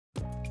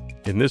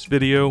In this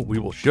video, we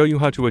will show you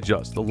how to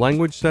adjust the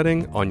language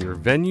setting on your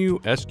Venu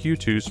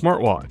Sq2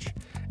 smartwatch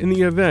in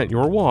the event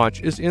your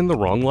watch is in the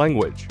wrong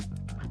language.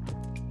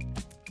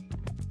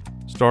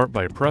 Start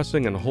by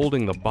pressing and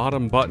holding the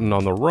bottom button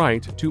on the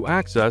right to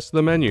access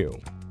the menu.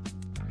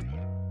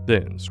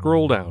 Then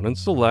scroll down and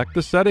select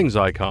the settings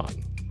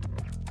icon.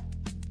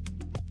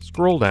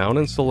 Scroll down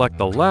and select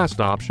the last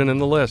option in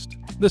the list.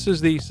 This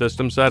is the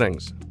system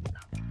settings.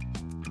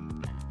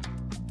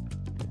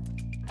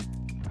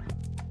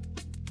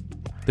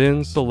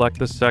 Then select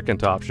the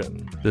second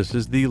option. This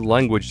is the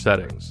language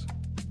settings.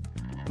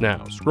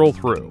 Now scroll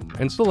through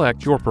and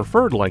select your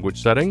preferred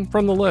language setting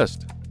from the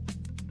list.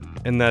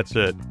 And that's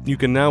it. You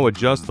can now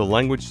adjust the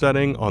language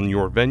setting on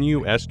your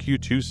Venu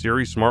Sq2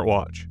 series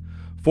smartwatch.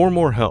 For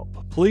more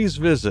help, please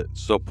visit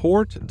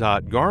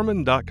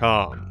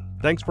support.garmin.com.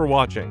 Thanks for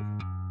watching.